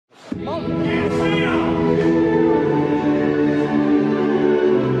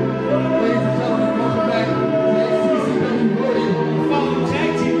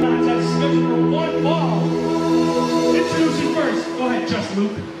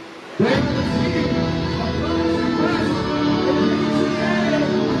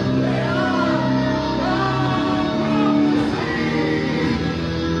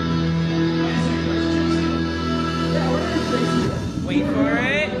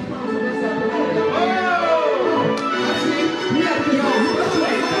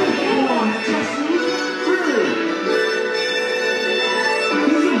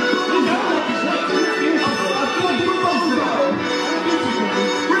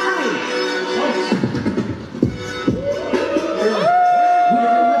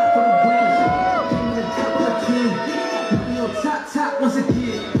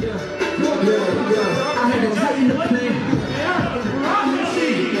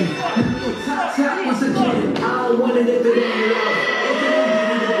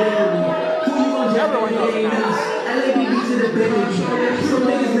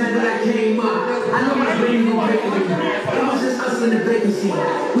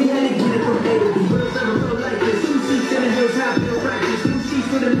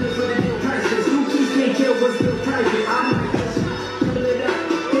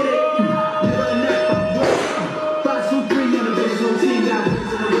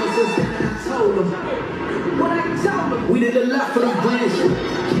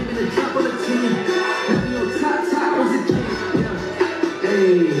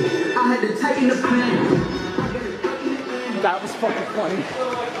That was fucking funny.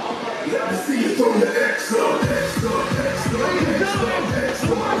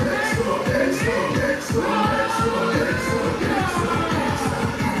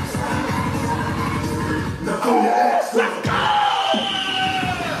 Let's go!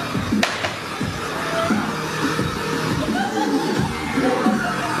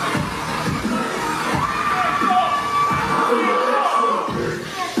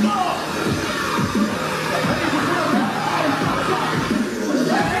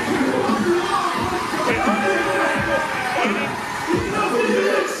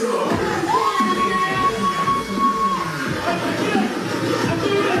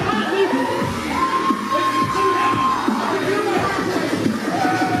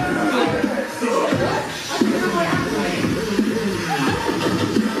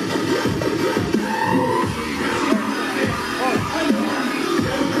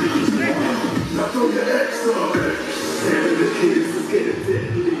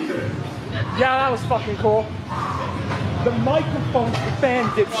 Yeah, that was fucking cool. The microphone's the fan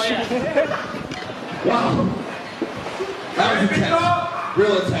dipshit. Wow. That was intense.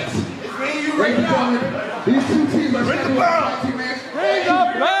 Real intense. It's me and you, right? These two teams are Ring the bell! Ring the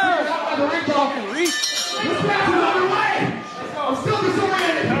bell! This match is underway! I'm still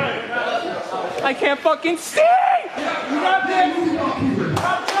disoriented! I can't fucking see! You got this!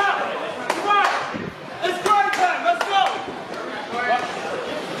 Come on! It's party time! Let's go!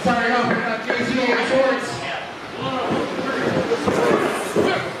 Sorry, no, we're not JC and Torrance.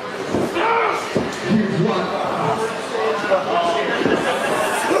 Here's one.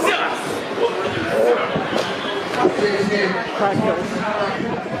 Crack kills.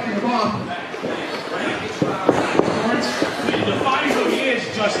 Defines who he is,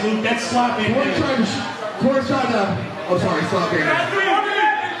 just Luke. That's sloppy. Torrance trying to. Oh, sorry, sloppy.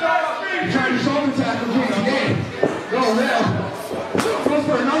 You're trying to shoulder tackle JC game. Oh, man. Goes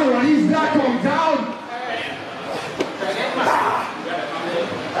for another one. He's not going down.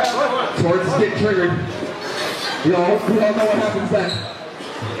 Torrance is getting triggered. We all know what happens then.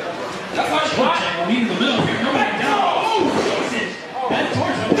 That's my shot. Meet in the middle here. Nobody down. Oh, Jesus. That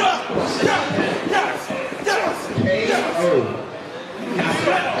Torrance. KO.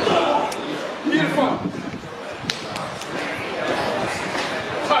 Beautiful.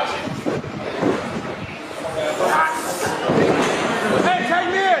 Touch it. Hey, tag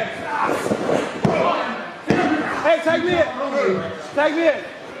me in! Hey, tag me in! Tag me in!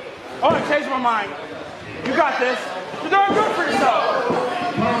 Oh, I changed my mind. You got this. You're doing good for yourself.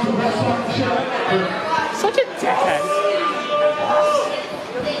 Such a dickhead.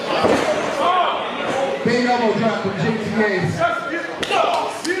 Big elbow drop from JTA.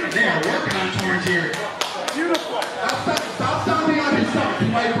 They are working on Torrance here. Beautiful. Stop stomping on yourself. You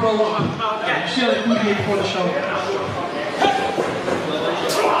might roll off. Yeah, you should have moved before the show.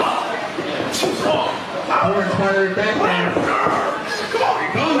 Torrance firing back there. Come on, he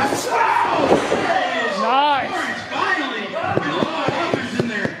goes. Nice. Torrance, finally. A lot of others in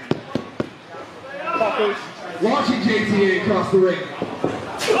there. Fuckers. Launching JTA across the ring.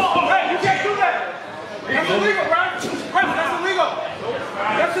 illegal, right? That's illegal.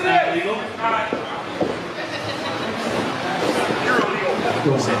 Yes, it is.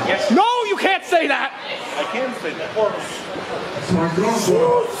 Yes. No, you can't say that. I can say that. Smart girl,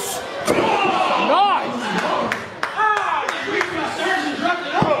 boy. Nice.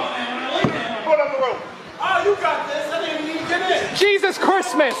 Put on the rope. Oh, you got this. I didn't even get in. Jesus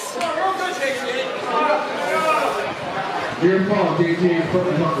Christmas. Real good, JT. Your fault, JT. Put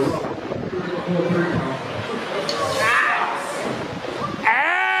him on the rope.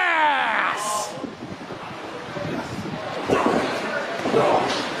 Ass.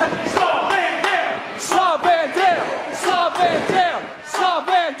 Slow Van Dam. Slow Van Dam. Slow Van Dam. Slow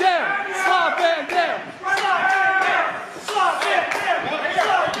Van Dam. Slow Van Dam. Slow Van Dam.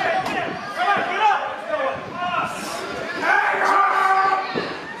 Slow Van Dam. Slow Van Dam. Come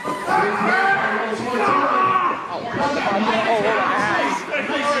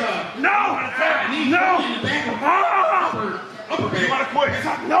on, get up. No! No! You want to quit?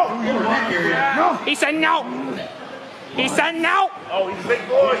 No! No. He said no. He said no. Oh, he's a big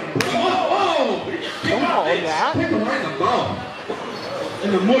boy. Whoa! Don't call him that. Hit him right in the bone.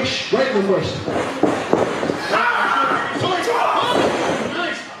 In the mush. Right in the mush.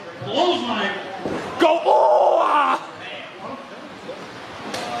 Nice. Clothesline. Go. Oh.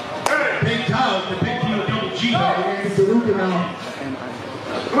 Big Kyle, the big P with double G. Nick Deluca now.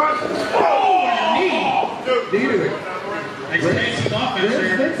 Needed it. Expansive offense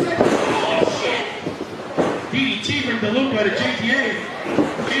there. DDT from Deluca to JTA.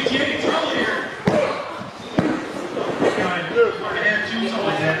 JTA in trouble here. Hard to have two, something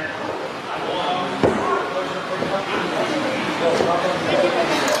like that.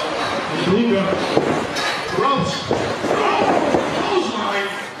 Deluca. Gross. Clothesline.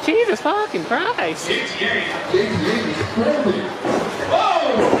 Jesus fucking Christ. JTA. JTA is perfect.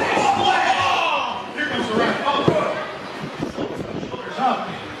 Oh! Here comes the ref. Oh. Shoulders up.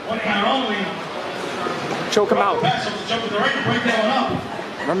 One count only. Choke him out. Pass up the jump to the right to break that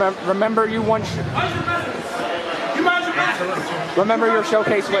one up. Remember you won. Remember your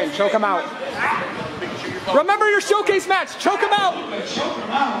showcase win. Choke him out. Remember your showcase match. Choke him out. Choke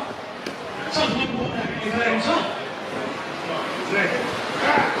him out.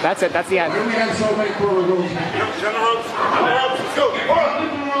 That's it. That's the end. We had so many quarter rules. On the ropes. Let's go.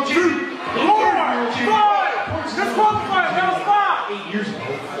 1, 2, 4, 5. Disqualified. That was 5. 8 years ago.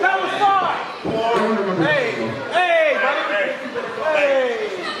 That was 5. Hey, buddy. Hey.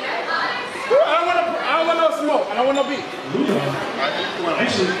 I don't want no smoke. I don't want no beef.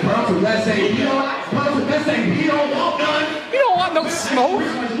 Actually, Carlton, that's saying he don't want none. You don't want no smoke.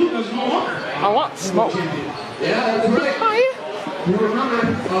 Lucas no longer. I want smoke. Yeah, that's right. Hi. You remember,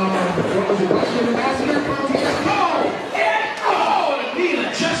 what was it, Western Ambassador? Carlton? Oh, and a knee to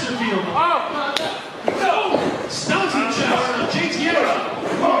Chesterfield. Oh. Stomping chest. JTA.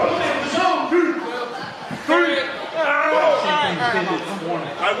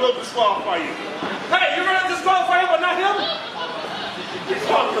 I will disqualify you. Hey, you're gonna disqualify him, but not him?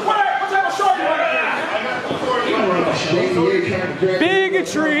 What type of short you want?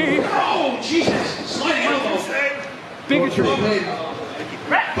 Bigotry. Oh, Jesus. Sliding elbow. Bigotry.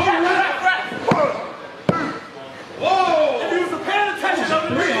 Whoa. If he was paying attention to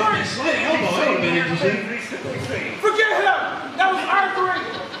the replay, Sliding elbow. That would have been interesting. forget him. That was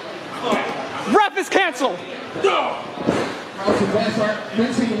R3. Ref is canceled. Carlton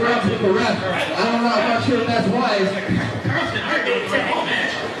fencing around with the ref. I don't know, I'm not sure if that's wise. Carlton, I'm going for a ball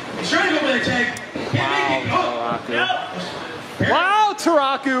match. He's trying to go with a tag. Can't make it. Oh. Wow,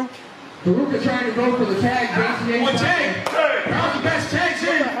 Taraku. Deluca trying to go for the tag. One tag. Carlton best tags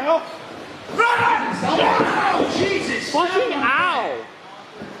in. Oh, Jesus. Fucking ow.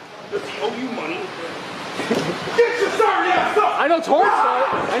 Does he owe you money? Get your sorry ass up. I know Torrance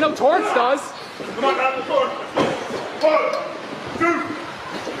does. I know Torrance does. Come on, down the floor. 1, 2.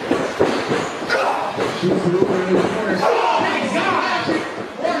 Shoots Deluca in the corner. Oh, my God.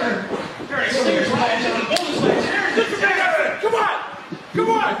 Very serious. Come on. Come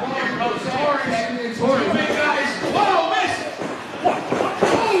on. Torrance. Guys. Whoa, miss.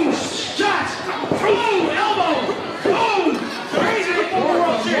 Oh, shots. Oh, elbow. Oh, crazy. Get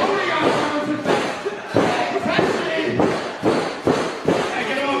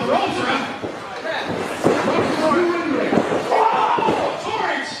him on the ropes, ref. Oh,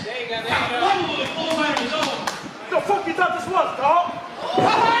 Torrance. Level with a full line of his own.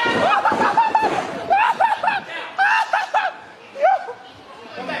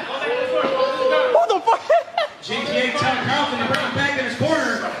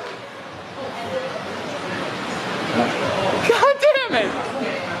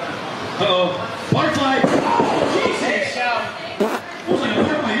 Uh-oh. Butterfly. Oh, Jesus. What was like a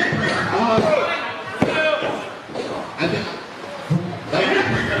butterfly neck breaker? I think that neck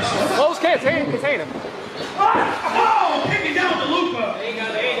breaker. Close contain him. Oh, kicking down Deluca. There you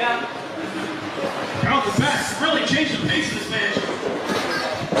go. Carlton back. Really changed the pace of this match.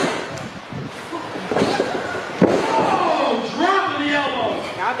 Oh, dropping the elbow.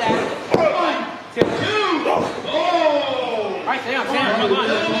 Got that. 1, 2. Oh. All right, stay on. Come on. No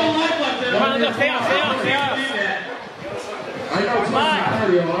life left there. Come on, stay on. I know it's not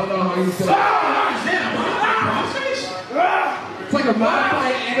cardio. I don't know how you say it. It's like a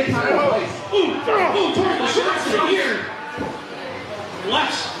modified anytime place. Ooh, Torrance, shots to here.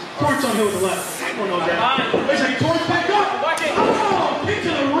 Left. Torrance on here with the left. Oh, no, that. Wait a second, Torrance back up. Oh, kick to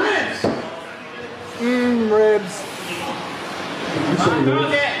the ribs. Ribs. I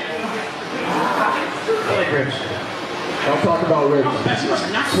like ribs. Don't talk about ribs. He must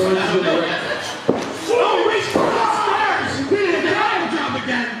have knocked Torrance one is in the out. ring. Oh, he's upstairs. He did it. The elbow drop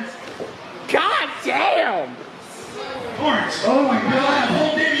again. God damn! Torrance. Oh my The God.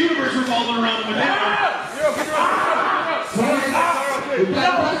 whole damn universe revolving around him with that one. We've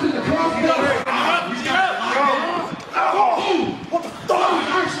got back to the cross He's got it locked in. Oh, what the fuck? Oh, his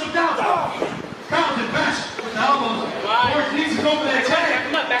arm slipped out. Carlton, best with the elbows. Torrance needs to go for that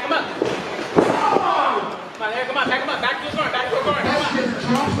attack. Back him up. Oh! Come on, back him up. Back to the corner. Best gets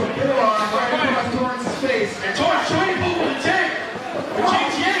drops the forearm right across Torrance's face. And Torrance trying to go for the tag. But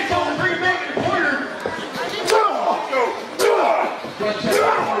James Yang tells him to bring it back in the corner.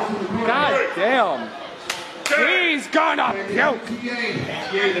 God damn. He's gonna puke.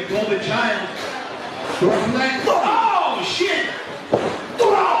 Yeah, the golden child. Torrance leg. Oh, shit!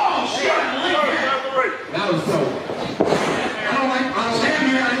 Oh, shit! I like that. That was dope. I don't like it,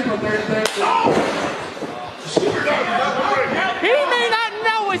 but there's He may not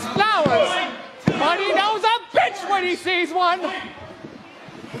know his flowers, but he knows a bitch when he sees one.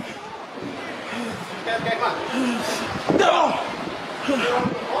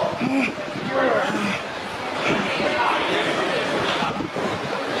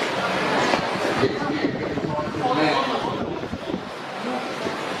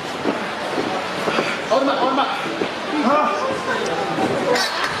 Hold him up.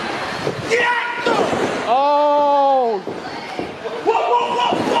 Oh!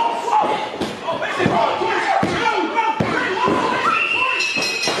 Whoa! Oh,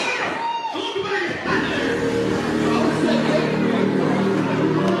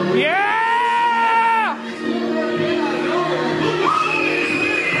 Yeah!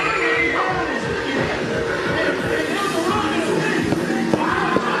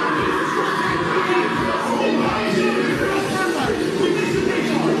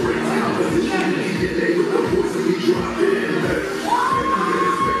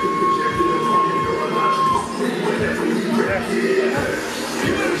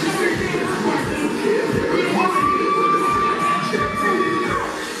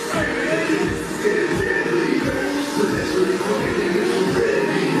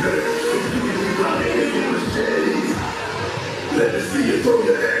 Let me see you throw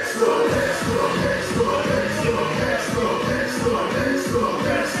your hands up.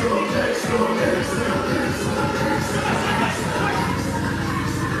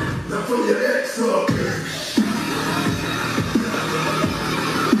 Now throw your X up.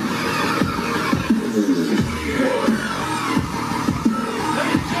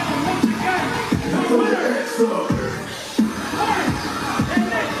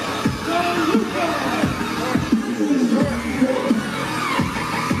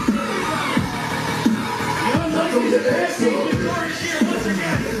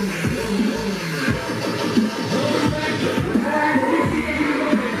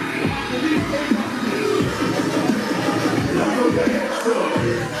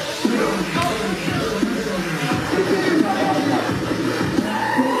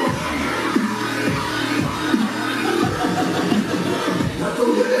 Now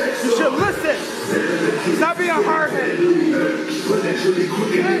throw your X up. You should listen. Stop being a hardhead. But actually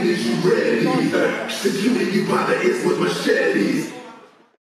quicker than you ready. The beauty you bother is with machetes.